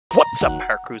What's up,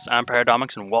 Paracroos? I'm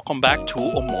Paradomix, and welcome back to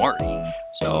Omori.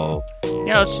 So,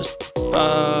 yeah,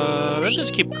 let's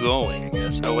just keep going, I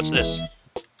guess. Oh, what's this?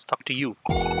 Let's talk to you,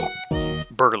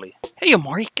 Burley. Hey,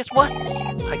 Omori, guess what?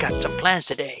 I got some plans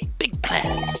today. Big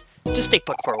plans. Just stay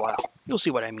put for a while. You'll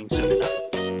see what I mean soon enough.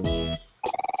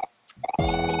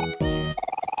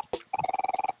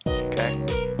 Okay.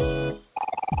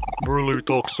 Burley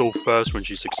talks so fast when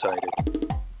she's excited.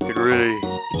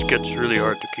 It gets really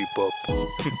hard to keep up.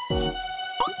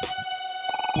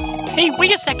 Hey,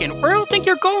 wait a second. Where do you think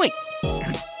you're going? You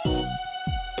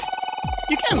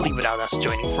can't leave without us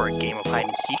joining for a game of hide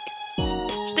and seek.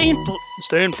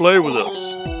 Stay and play with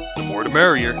us. The more the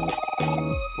merrier.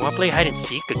 You want to play hide and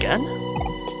seek again?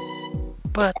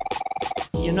 But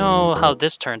you know how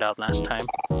this turned out last time.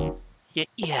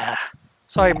 Yeah.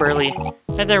 Sorry, Burley.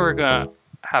 I think we're gonna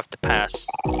have to pass.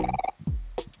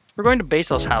 We're going to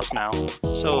Basil's house now,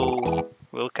 so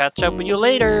we'll catch up with you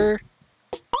later.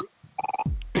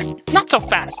 Not so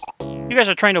fast! You guys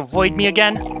are trying to avoid me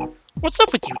again? What's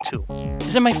up with you two?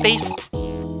 Is it my face?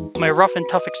 My rough and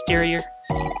tough exterior?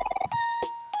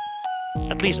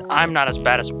 At least I'm not as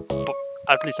bad as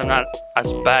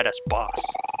Boss.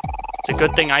 It's a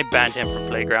good thing I banned him from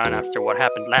Playground after what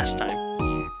happened last time.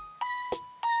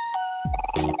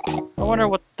 I wonder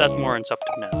what that Morin's up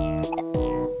to now.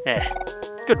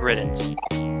 Good riddance.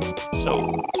 So,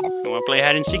 you want to play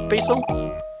hide and seek, Basil?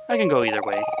 I can go either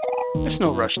way. There's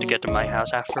no rush to get to my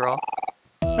house after all.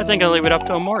 I think I'll leave it up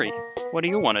to Omori. What do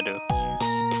you want to do?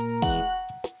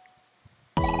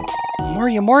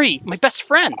 Omori, my best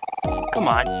friend! Come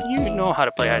on, you know how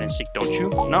to play hide and seek, don't you?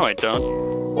 No, I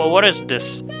don't. Well, what is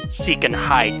this seek and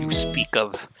hide you speak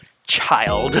of,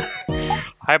 child? I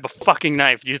have a fucking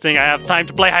knife. Do you think I have time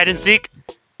to play hide and seek?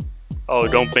 Oh,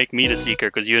 don't make me the seeker,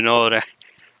 because you know that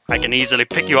I can easily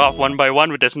pick you off one by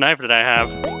one with this knife that I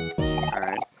have.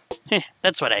 Alright.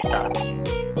 That's what I thought.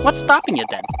 What's stopping you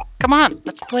then? Come on,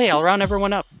 let's play. I'll round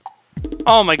everyone up.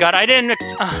 Oh my god, I didn't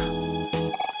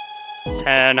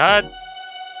 10 hut.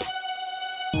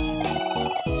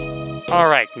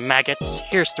 Alright, maggots,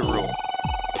 here's the rule.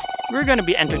 We're gonna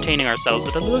be entertaining ourselves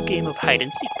with a little game of hide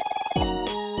and seek.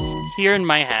 Here in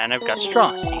my hand, I've got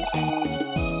straws, see?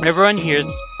 Everyone here's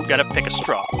gonna pick a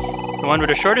straw. The one with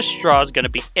the shortest straw is gonna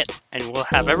be it, and we'll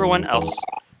have everyone else.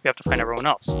 We have to find everyone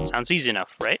else. Sounds easy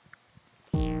enough, right?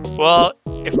 Well,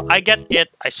 if I get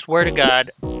it, I swear to God,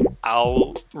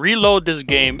 I'll reload this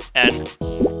game and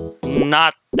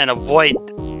avoid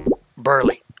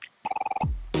Burley.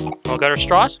 All got our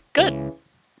straws? Good.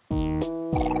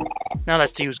 Now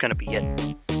let's see who's gonna be it.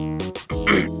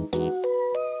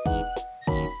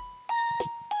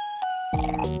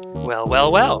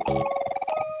 Well.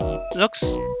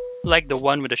 Looks like the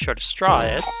one with the shortest straw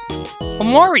is...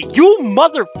 Omori, you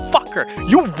motherfucker!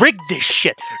 You rigged this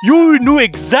shit! You knew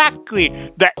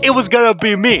exactly that it was gonna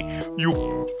be me!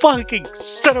 You fucking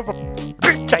son of a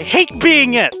bitch! I hate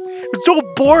being it! It's so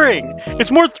boring! It's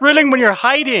more thrilling when you're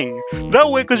hiding! That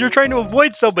way, because you're trying to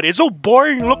avoid somebody. It's so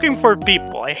boring looking for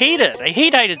people. I hate it. I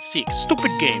hate hide and seek.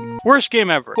 Stupid game. Worst game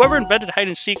ever. Whoever invented hide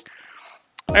and seek,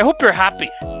 I hope you're happy.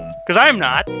 Because I'm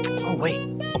not. Oh wait,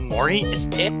 Omori is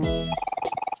it?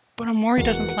 But Omori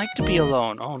doesn't like to be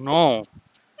alone. Oh no.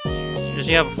 Does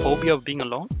he have a phobia of being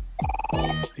alone?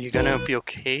 Are you gonna be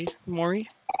okay, Omori?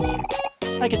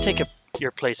 I can take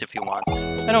your place if you want.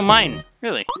 I don't mind,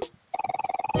 really.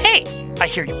 Hey! I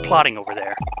hear you plotting over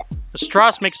there. The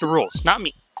straws makes the rules, not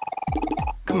me.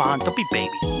 Come on, don't be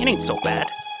babies. It ain't so bad.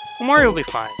 Omori will be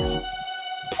fine.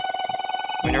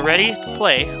 When you're ready to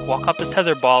play, walk up the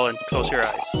tether ball and close your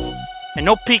eyes. And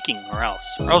no peeking, or else.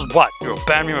 Or else what? You'll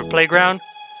ban me from the playground?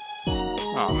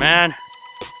 Oh man.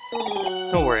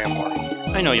 Don't worry,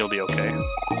 Omori. I know you'll be okay.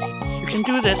 You can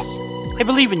do this. I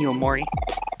believe in you, Omori.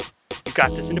 You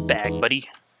got this in the bag, buddy.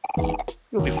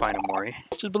 You'll be fine, Omori.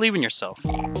 Just believe in yourself.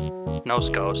 Nose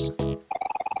goes.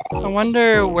 I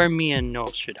wonder where me and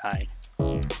Nose should hide.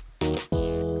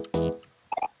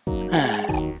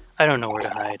 I don't know where to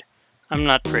hide. I'm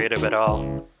not creative at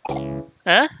all.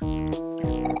 Huh?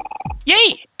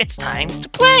 Yay! It's time to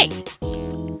play!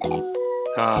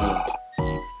 I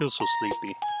feel so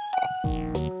sleepy.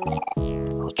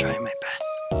 I'll try my best.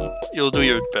 You'll do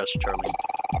your best, Charlie.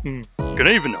 Can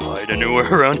I even hide anywhere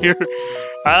around here?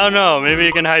 I don't know. Maybe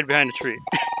you can hide behind a tree.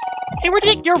 Hey, where do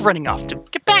you think you're running off to?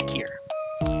 Get back here.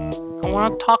 I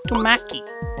want to talk to Maki.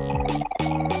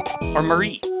 Or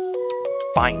Marie.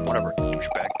 Fine, whatever,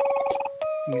 douchebag.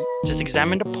 Just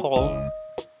examine the pole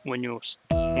when you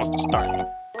want to start.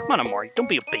 Come on, Omori, don't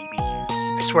be a baby.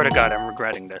 I swear to God, I'm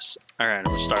regretting this. Alright, I'm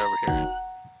gonna start over here.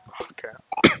 Okay.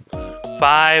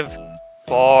 5,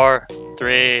 4,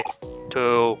 3,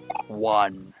 2,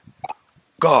 1,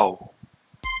 go!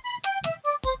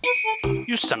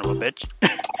 You son of a bitch.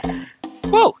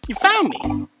 Whoa, you found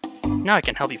me! Now I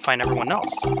can help you find everyone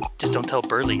else. Just don't tell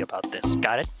Burley about this,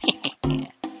 got it?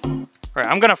 Alright,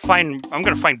 I'm gonna find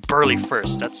Burley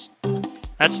first. That's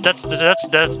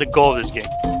the goal of this game.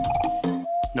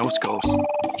 Nose goes.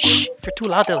 Shh! If you're too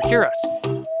loud, they'll hear us.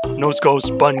 Nose goes,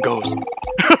 bun goes.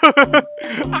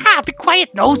 Ah, be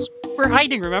quiet, Nose! We're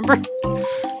hiding, remember?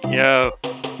 Yeah.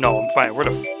 No, I'm fine. Where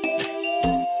the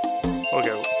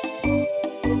okay.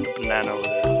 The banana over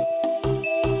there.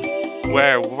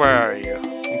 Where are you?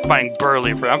 I'm finding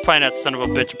Burley first. I'm finding that son of a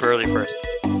bitch Burley first.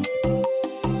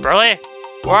 Burley?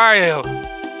 Where are you?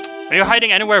 Are you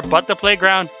hiding anywhere but the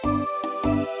playground?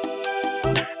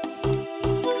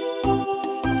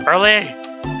 Burley?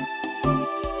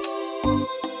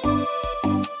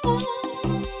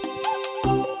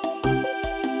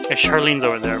 Yeah, Charlene's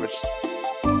over there, which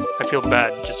I feel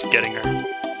bad just getting her.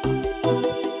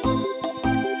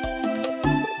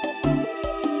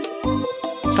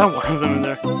 Is that one of them in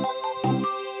there?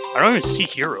 I don't even see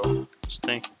Hero. This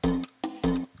thing.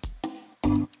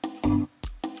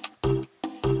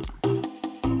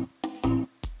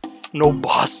 No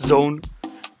boss zone.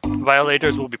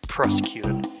 Violators will be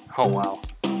prosecuted. Oh wow.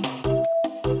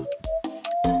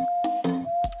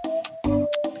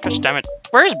 Gosh damn it.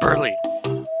 Where is Burley?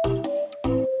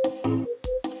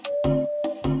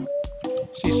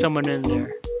 See someone in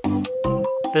there.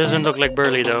 Doesn't look like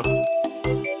Burley though.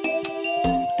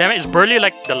 Damn it, is Burley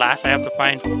like the last I have to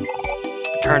find?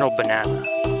 Eternal banana.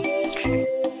 Okay.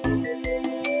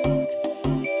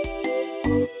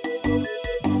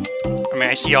 I mean,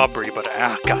 I see Aubrey, but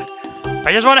ah, God.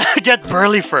 I just want to get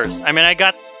Burley first. I mean, I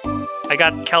got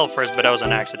Kel first, but that was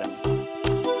an accident.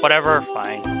 Whatever,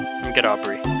 fine. Let me get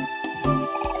Aubrey.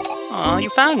 Aw,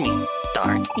 you found me.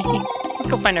 Darn. Let's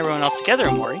go find everyone else together,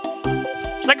 Omori.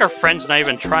 It's like our friend's not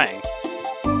even trying.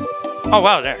 Oh,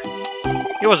 wow, there.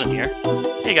 He wasn't here.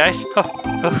 Hey, guys.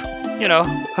 You know,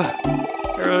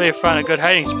 I really found a good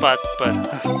hiding spot, but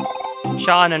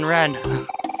Sean and Ren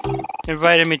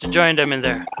invited me to join them in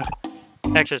their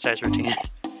exercise routine.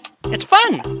 It's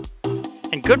fun!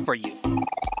 And good for you.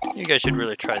 You guys should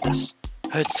really try this.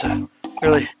 It's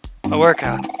really a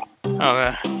workout.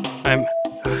 Oh, I'm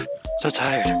so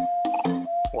tired.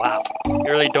 Wow. You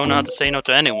really don't know how to say no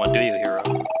to anyone, do you, Hero?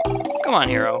 Come on,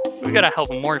 Hero. We gotta help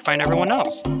Omori find everyone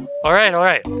else.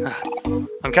 Alright.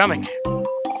 I'm coming.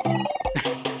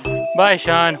 Bye,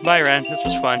 Sean. Bye, Ren. This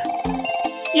was fun.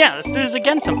 Yeah, let's do this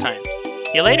again sometimes.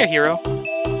 See you later, Hero.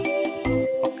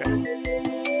 Okay.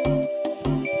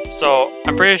 So,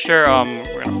 I'm pretty sure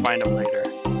we're gonna find him later.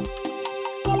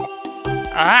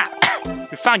 Ah!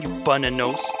 We found you, Bun and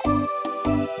Nose.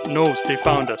 Nose, they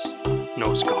found us.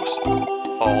 Nose goes.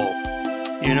 Oh.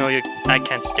 You know I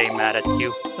can't stay mad at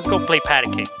you. Let's go play patty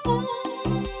cake.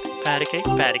 Patty cake,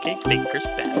 baker's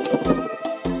bad.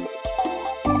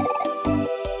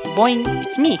 Boing,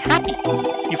 it's me, Happy.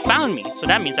 You found me, so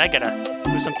that means I gotta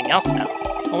do something else now.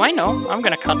 Oh, I know. I'm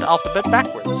gonna count the alphabet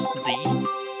backwards. Z,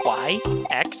 Y,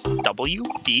 X, W,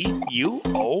 V, U,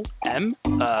 O, M,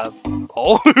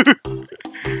 O.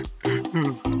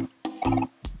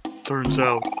 Turns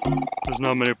out, there's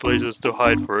not many places to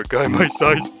hide for a guy my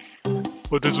size.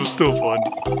 But this was still fun.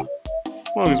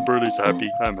 As long as Burley's happy,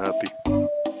 I'm happy.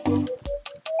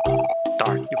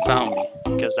 Darn, you found me.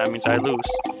 Guess that means I lose.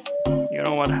 You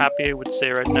know what Happy would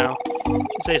say right now?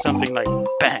 She'd say something like,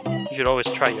 bang, you should always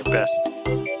try your best.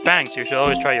 Bangs, you should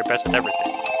always try your best at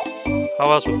everything. How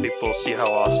else would people see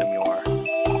how awesome you are?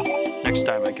 Next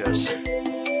time, I guess.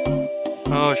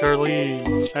 Oh,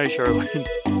 Charlene. Hi, Charlene.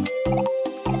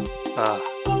 Huh?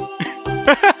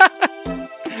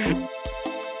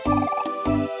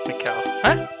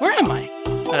 Where am I?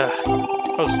 I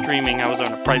was dreaming I was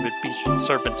on a private beach with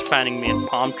serpents fanning me and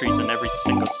palm trees on every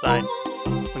single side.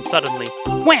 When suddenly,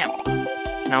 wham!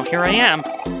 Now here I am.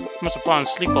 I must have fallen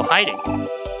asleep while hiding. I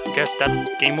guess that's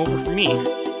game over for me.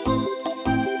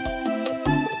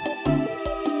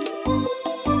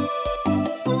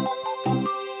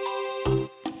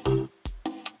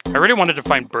 I really wanted to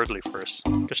find Burley first.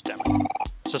 Gosh damn it.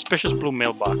 Suspicious blue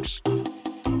mailbox.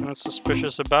 What's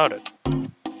suspicious about it?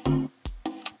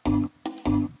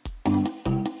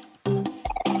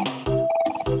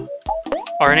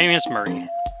 Oh, her name is Marie.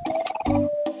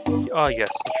 Oh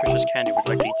yes, nutritious candy. Would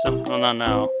you like to eat some? Oh, not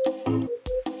now. I'm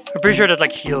pretty sure that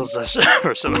like heals us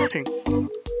or something.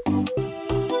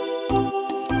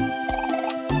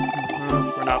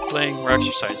 We're not playing, we're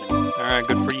exercising. Alright,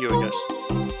 good for you, I guess.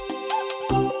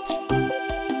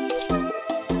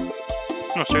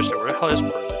 No, seriously, where the hell is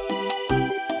Burley?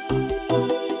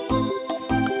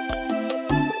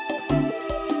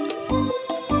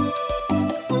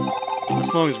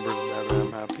 As long as we're together,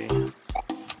 I'm happy.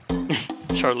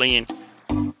 Charlene.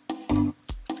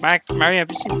 Mary,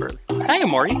 have you seen Burley? Hi,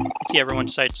 Omori. I see everyone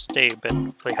decided to stay a bit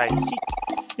and play hide and seek.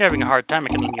 You're having a hard time, I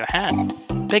can lend you a hand.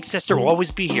 Big sister will always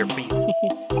be here for you.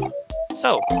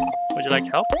 So, would you like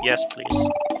to help? Yes, please.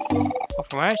 Well,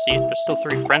 from what I see, there's still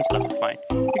 3 friends left to find.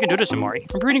 You can do this, Omori.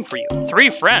 I'm rooting for you. 3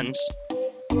 friends?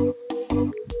 Are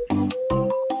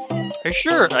you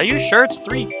sure? Are you sure it's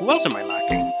 3? Who else am I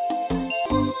lacking?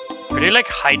 Are they like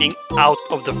hiding out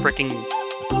of the freaking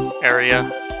area?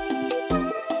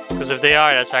 Because if they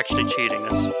are, that's actually cheating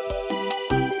us.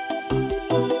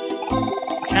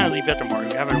 We can't leave yet, Omori.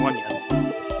 We haven't won yet.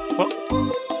 Well,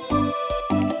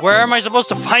 where am I supposed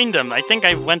to find them? I think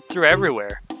I went through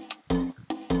everywhere.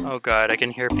 Oh god, I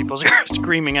can hear people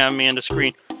screaming at me on the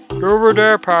screen. They're over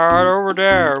there, Pat, over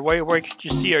there. Why can't you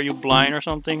see? Are you blind or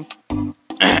something?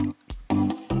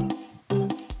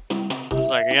 It's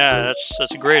like, yeah,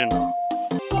 that's great enough.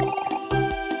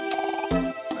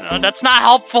 No, that's not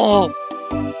helpful!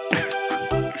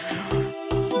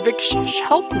 Big Shish,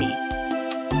 help me.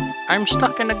 I'm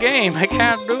stuck in the game. I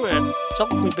can't do it.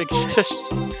 Help me, Big Shish.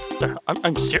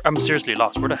 I'm seriously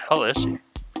lost. Where the hell is she?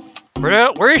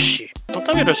 Where is she? Don't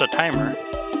tell me there's a timer.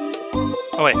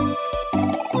 Oh, wait.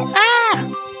 Ah!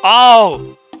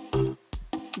 Oh!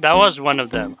 That was one of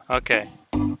them. Okay.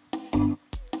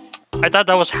 I thought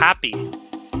that was Happy.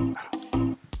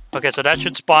 Okay, so that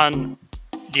should spawn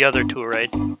the other 2, right?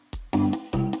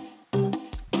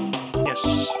 Yes.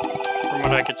 From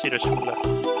what I can see, there's 2 left.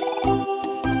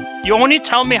 You only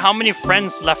tell me how many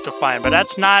friends left to find, but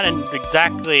that's not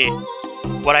exactly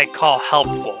what I call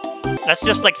helpful. That's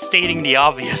just like stating the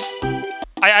obvious.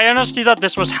 I honestly thought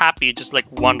this was Happy, just like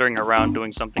wandering around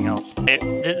doing something else.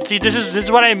 See, this is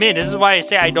what I mean. This is why I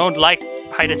say I don't like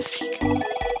hide and seek.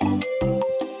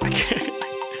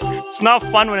 It's not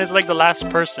fun when it's like the last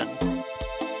person.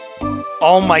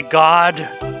 Oh my god.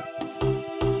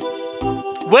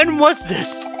 When was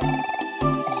this?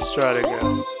 Let's try it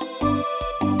again.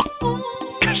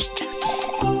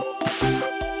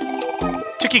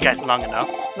 Took you guys long enough.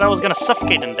 I thought I was gonna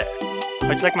suffocate in there.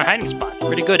 How'd you like my hiding spot?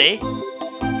 Pretty good, eh?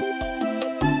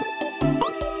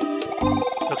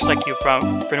 Looks like you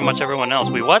found pretty much everyone else.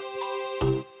 Wait, what?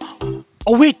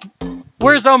 Oh wait!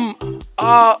 Where's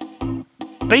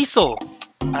Basil?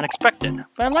 Unexpected,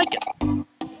 but I like it.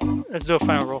 Let's do a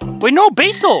final roll. Wait, no,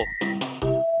 Basil!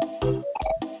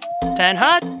 10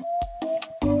 hot.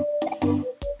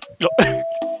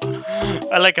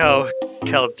 I like how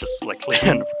Kel's just like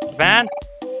laying. Van,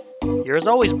 here as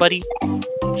always, buddy.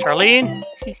 Charlene,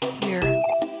 here.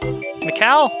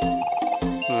 Mikal.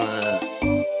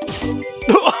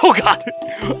 Oh god!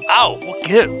 Ow! What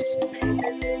gives?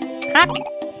 Happy,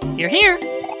 you're here.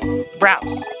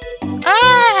 Browse.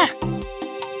 Ah!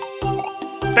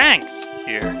 Thanks.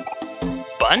 Here.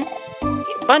 Bun?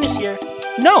 Bun is here.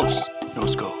 Nose.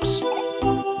 Nose goes.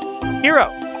 Hero.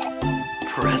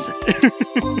 Present.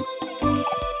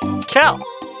 Cal.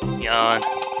 Yawn.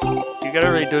 You gotta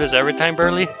really do this every time,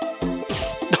 Burley?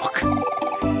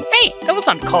 Hey, that was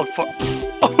uncalled for.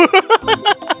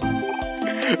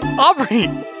 Aubrey.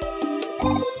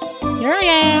 Here I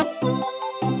am.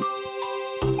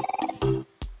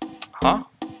 Huh?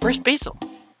 Where's Basil?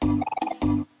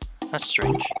 That's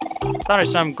strange. I thought I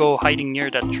saw him go hiding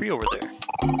near that tree over there.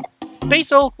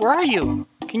 Basil, where are you?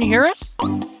 Can you hear us?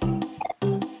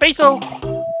 Basil,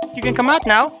 you can come out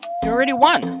now. You already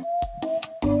won.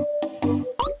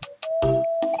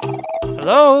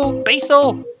 Hello,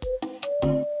 Basil.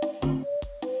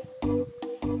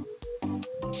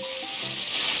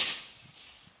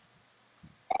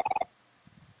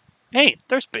 Hey,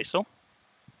 there's Basil.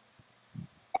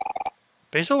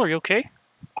 Basil, are you okay?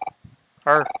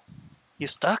 Are you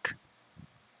stuck?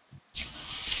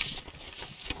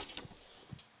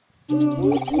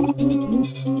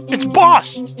 It's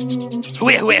Boss!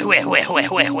 Wait.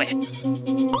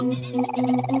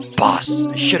 Boss,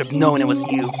 I should have known it was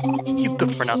you. You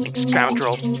good-for-nothing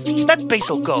scoundrel. Let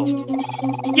Basil go.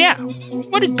 Yeah,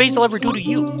 what did Basil ever do to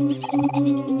you?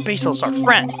 Basil's our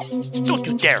friend. Don't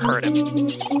you dare hurt him.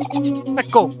 Let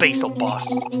go of Basil, boss.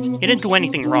 He didn't do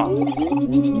anything wrong.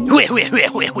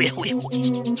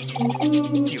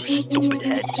 You stupid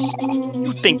heads.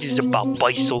 You think this is about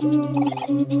Basil?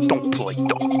 Don't play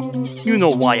dumb. You know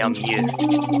why I'm here.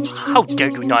 How dare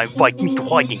you not invite me to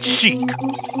hide and seek?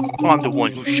 I'm the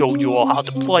one who showed you all how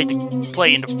to play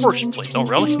in the first place. Oh,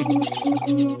 really?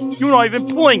 You're not even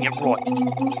playing it right.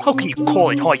 How can you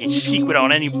call it hide and seek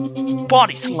without any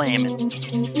body slamming?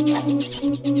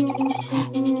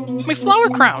 My flower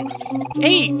crown.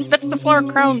 Hey, that's the flower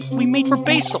crown we made for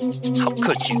Basil. How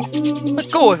could you?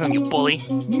 Let go of him, you bully.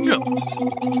 No.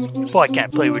 If I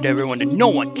can't play with everyone, then no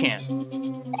one can.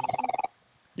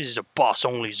 This is a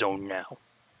boss-only zone now.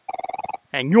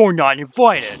 And you're not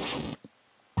invited.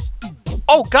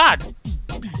 Oh, God.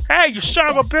 Hey, you son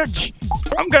of a bitch.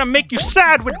 I'm gonna make you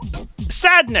sad with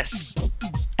sadness.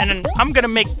 And then I'm gonna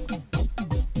make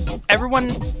everyone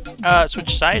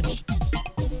switch sides.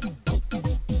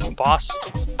 Boss.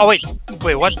 Oh wait,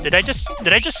 what? Did I just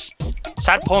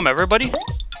sad poem everybody?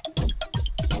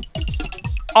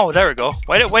 Oh, there we go.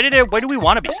 Why do we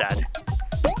want to be sad?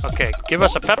 Okay, give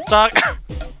us a pep talk.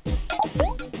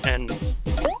 And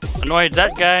annoyed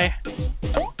that guy.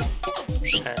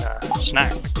 And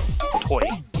snack. Toy.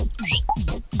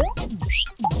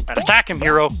 And attack him,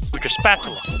 hero, with your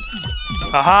spatula.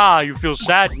 Haha, you feel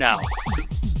sad now.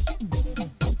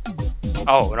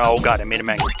 Oh, no, oh god, I made him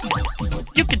angry.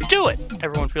 You can do it!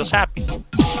 Everyone feels happy.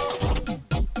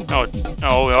 No,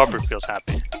 Albert feels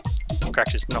happy.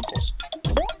 Cracks his knuckles.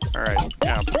 Alright,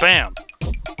 yeah, bam!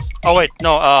 Oh wait,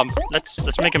 no,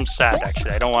 let's make him sad,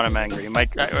 actually. I don't want him angry. He might,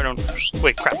 I don't,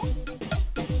 wait, crap.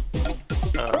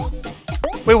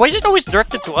 Wait, why is it always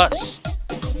directed to us?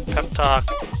 Pep talk.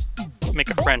 Make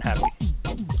a friend happy.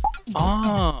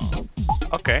 Oh,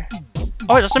 okay.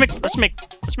 Oh, let's make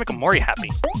Omori happy.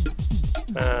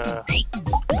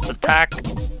 Let's attack,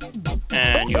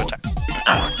 and you attack.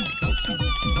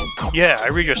 Yeah, I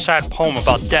read your sad poem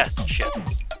about death and shit.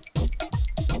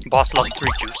 Boss lost 3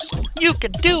 juice. You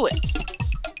can do it!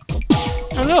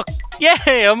 Oh look!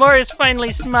 Yay! Omori's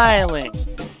finally smiling!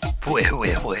 Wait.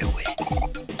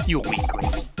 You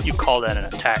weaklings. You call that an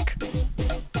attack.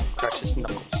 Cracks his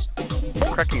knuckles. What are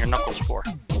you cracking your knuckles for?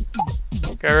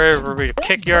 Get ready for me to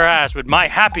kick your ass with my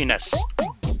happiness!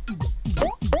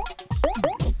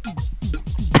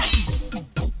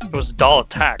 It was a dull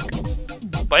attack.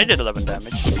 But I did 11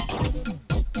 damage.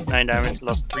 9 damage,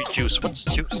 lost 3 juice. What's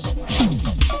juice?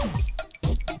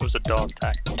 It was a dull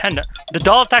attack. 10 The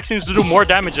dull attack seems to do more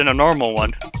damage than a normal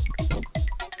one.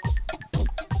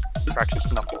 Cracks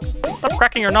his knuckles. Stop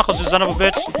cracking your knuckles, you son of a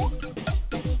bitch!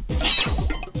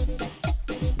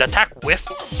 The attack whiff?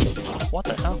 What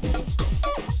the hell?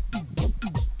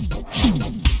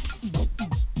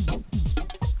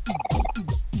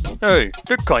 Hey,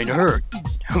 that kinda hurt.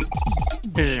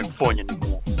 This isn't fun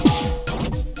anymore.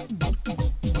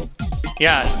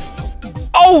 Yeah.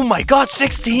 Oh my god,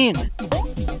 16!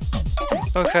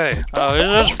 Okay,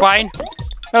 that's fine.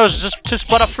 That was just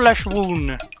but a flesh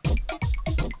wound.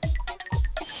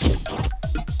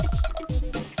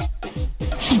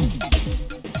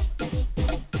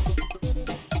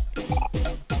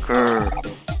 Grr,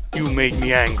 you made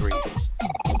me angry.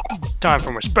 Time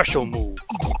for my special move.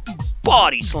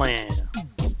 Body slam.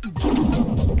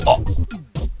 Oh.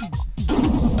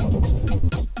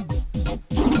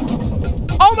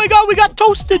 Oh my god, we got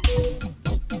toasted!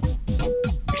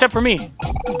 Except for me.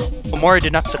 Omori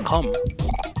did not succumb.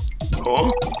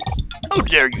 Huh? How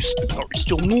dare you? Are we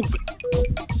still moving?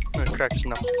 I'm gonna crack his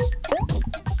knuckles.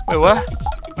 Wait, what?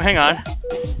 Oh, hang on.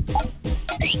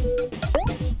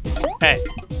 Hey.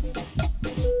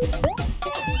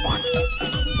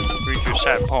 Read your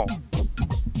sad poem.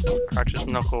 Cracks his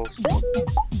knuckles.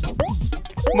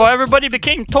 Well, everybody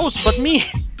became toast but me.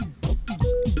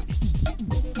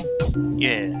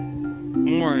 Yeah.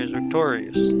 Omori is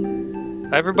victorious.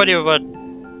 Everybody but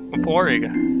Omori.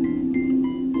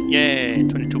 Yay,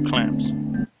 22 clams.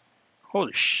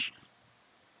 Holy sh.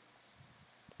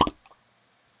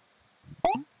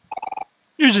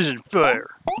 This isn't fair.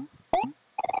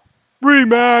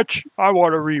 Rematch! I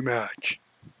want a rematch.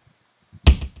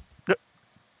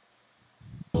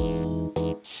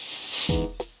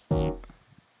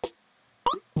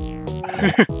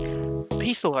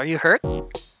 Basil, are you hurt?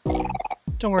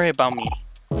 Don't worry about me.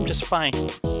 I'm just fine.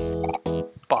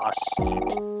 Boss,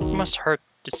 it must hurt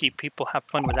to see people have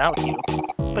fun without you.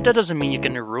 But that doesn't mean you're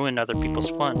gonna ruin other people's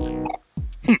fun.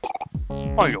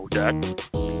 I know that.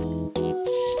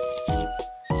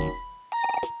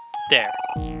 There.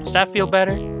 Does that feel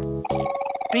better?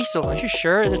 Basil, are you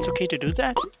sure it's okay to do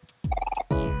that?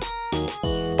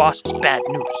 Boss is bad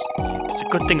news. It's a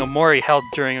good thing Omori held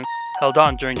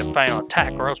on during the final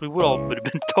attack, or else we would have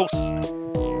been toast.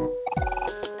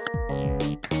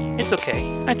 It's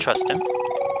okay, I trust him.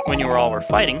 When you all were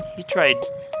fighting, he tried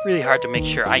really hard to make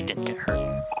sure I didn't get hurt.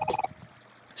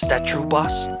 Is that true,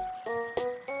 boss?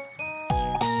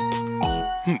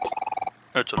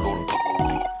 That's a load of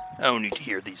baloney. I don't need to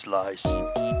hear these lies.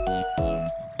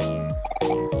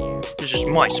 This is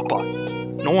my spot.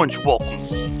 No one's welcome.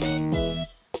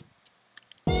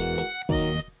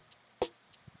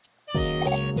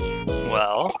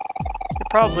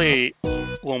 probably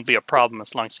won't be a problem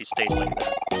as long as he stays like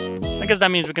that. I guess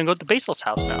that means we can go to Basil's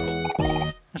house now.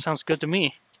 That sounds good to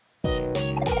me.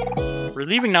 We're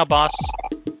leaving now, boss.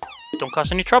 Don't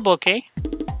cause any trouble, okay?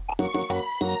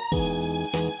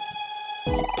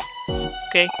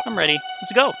 Okay, I'm ready.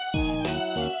 Let's go.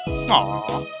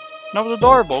 Aww. That was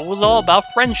adorable. It was all about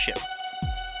friendship.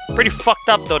 Pretty fucked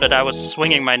up, though, that I was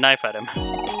swinging my knife at him.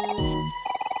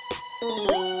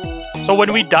 So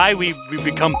when we die, we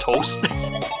become toast?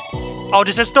 Oh,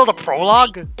 this is still the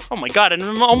prologue? Oh my god, and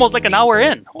I'm almost like an hour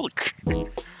in. Holy crap.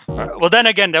 Well, then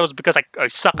again, that was because I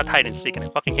suck at hide and seek, and I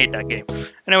fucking hate that game.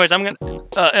 Anyways, I'm gonna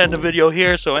end the video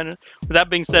here. So, with that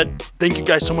being said, thank you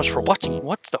guys so much for watching.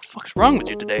 What the fuck's wrong with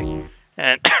you today?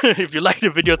 And if you liked the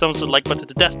video, thumbs the like button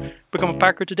to death. Become a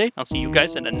Parker today. I'll see you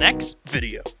guys in the next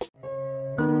video.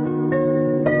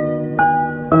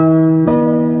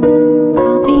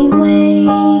 I'll be waiting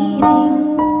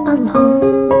alone.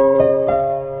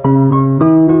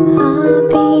 I'll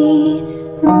be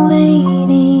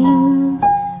waiting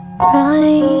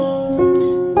right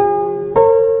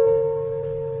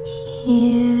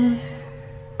here.